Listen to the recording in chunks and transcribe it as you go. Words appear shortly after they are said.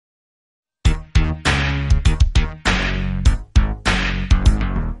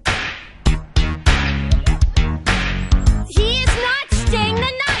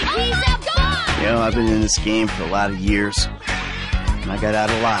I've been in this game for a lot of years, and I got out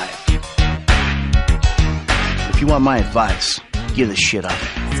alive. If you want my advice, give this shit up.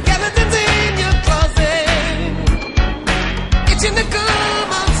 Skeletons in your closet, itching to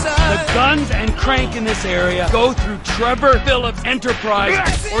come outside. The guns and crank in this area go through Trevor Phillips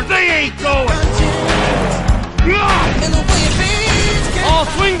Enterprise, or they ain't going. I'll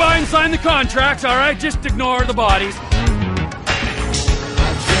swing by and sign the contracts, all right? Just ignore the bodies.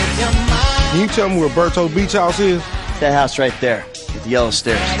 Can you tell me where Berto Beach House is? That house right there, with the yellow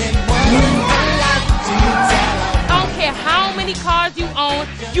stairs. I don't care how many cars you own,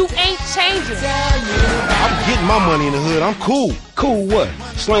 you ain't changing. I'm getting my money in the hood. I'm cool. Cool what?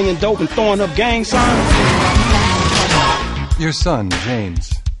 Slinging dope and throwing up gang signs? Your son,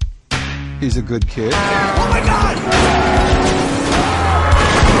 James. He's a good kid. Oh my God!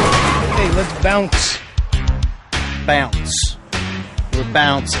 Hey, let's bounce. Bounce. We're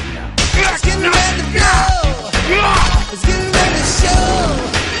bouncing now. It's getting ready to blow. It's getting ready to show.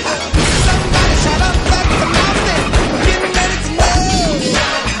 Somebody shut up like the mountain. Getting ready to know.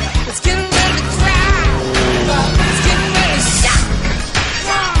 It's getting ready to cry. It's getting ready to shout.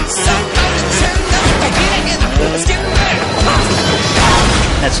 Somebody turn up the heat. It's getting ready to pop.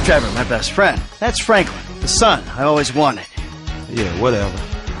 That's Trevor, my best friend. That's Franklin, the son I always wanted. Yeah, whatever.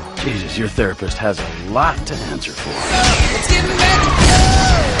 Jesus, your therapist has a lot to answer for. It's getting ready to go.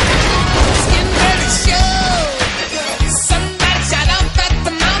 It's getting ready to show.